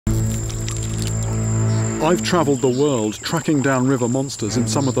I've travelled the world tracking down river monsters in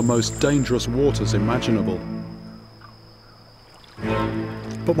some of the most dangerous waters imaginable.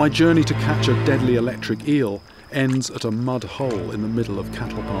 But my journey to catch a deadly electric eel ends at a mud hole in the middle of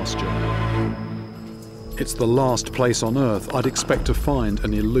cattle pasture. It's the last place on Earth I'd expect to find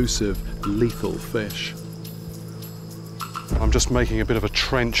an elusive, lethal fish. I'm just making a bit of a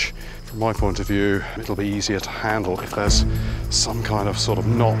trench. From my point of view, it'll be easier to handle if there's some kind of sort of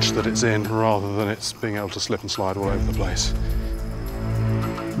notch that it's in, rather than it's being able to slip and slide all over the place.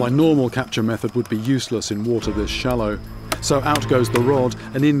 My normal capture method would be useless in water this shallow, so out goes the rod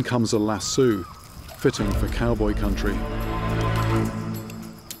and in comes a lasso, fitting for cowboy country.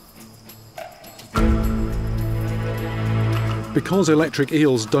 Because electric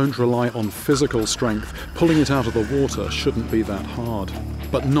eels don't rely on physical strength, pulling it out of the water shouldn't be that hard.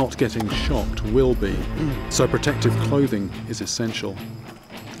 But not getting shocked will be, so protective clothing is essential.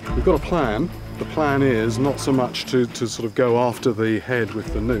 We've got a plan. The plan is not so much to sort of go after the head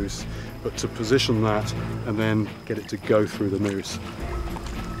with the noose, but to position that and then get it to go through the noose.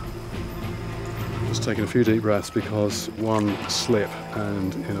 Just taking a few deep breaths, because one slip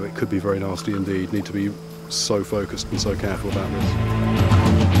and it could be very nasty indeed. Need to be so focused and so careful about this.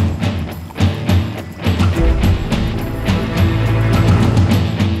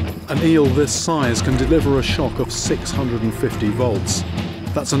 An eel this size can deliver a shock of 650 volts.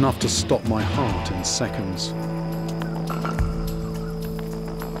 That's enough to stop my heart in seconds.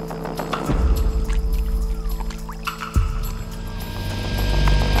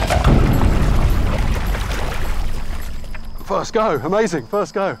 First go, amazing,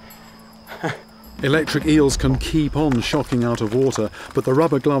 first go. Electric eels can keep on shocking out of water, but the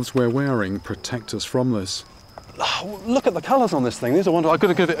rubber gloves we're wearing protect us from this. Oh, look at the colours on this thing. These are wonderful. I've got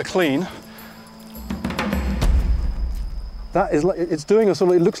to give it a clean. That is, it's doing a sort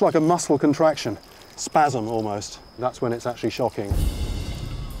of, it looks like a muscle contraction, spasm almost. That's when it's actually shocking.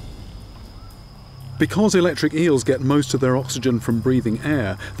 Because electric eels get most of their oxygen from breathing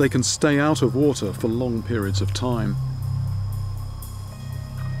air, they can stay out of water for long periods of time.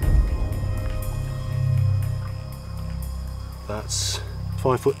 That's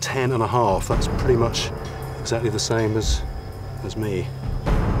 5'10½". That's pretty much exactly the same as me.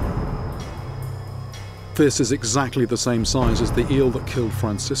 This is exactly the same size as the eel that killed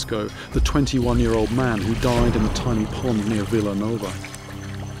Francisco, the 21-year-old man who died in the tiny pond near Villanova.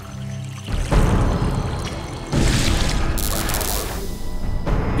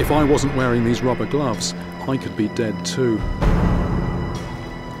 If I wasn't wearing these rubber gloves, I could be dead too.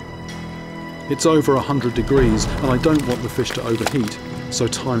 It's over 100 degrees and I don't want the fish to overheat, so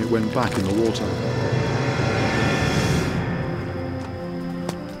time it went back in the water.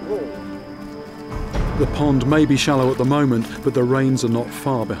 The pond may be shallow at the moment, but the rains are not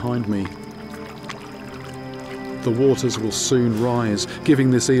far behind me. The waters will soon rise, giving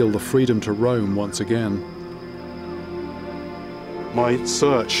this eel the freedom to roam once again. My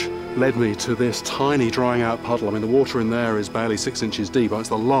search led me to this tiny drying out puddle. I mean, the water in there is barely 6 inches deep. It's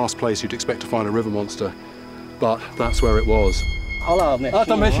the last place you'd expect to find a river monster, but that's where it was. There's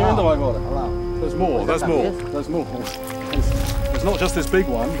more, there's more, there's more. There's not just this big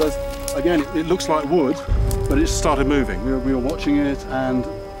one. Again, it looks like wood, but it started moving. We were watching it, and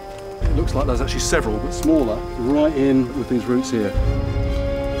it looks like there's actually several, but smaller, right in with these roots here.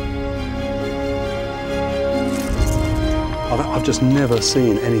 I've just never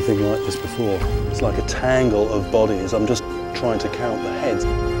seen anything like this before. It's like a tangle of bodies. I'm just trying to count the heads.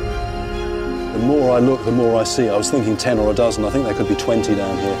 The more I look, the more I see. I was thinking 10 or a dozen. I think there could be 20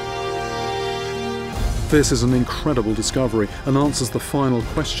 down here. This is an incredible discovery and answers the final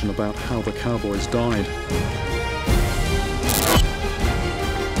question about how the cowboys died.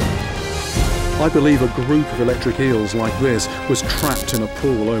 I believe a group of electric eels like this was trapped in a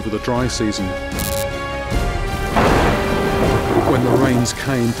pool over the dry season. When the rains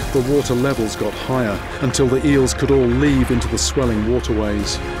came, the water levels got higher until the eels could all leave into the swelling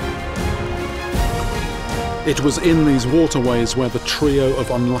waterways. It was in these waterways where the trio of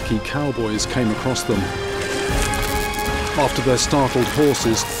unlucky cowboys came across them, after their startled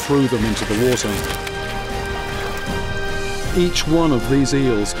horses threw them into the water. Each one of these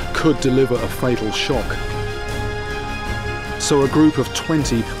eels could deliver a fatal shock, so a group of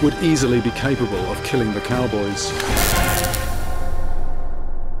 20 would easily be capable of killing the cowboys.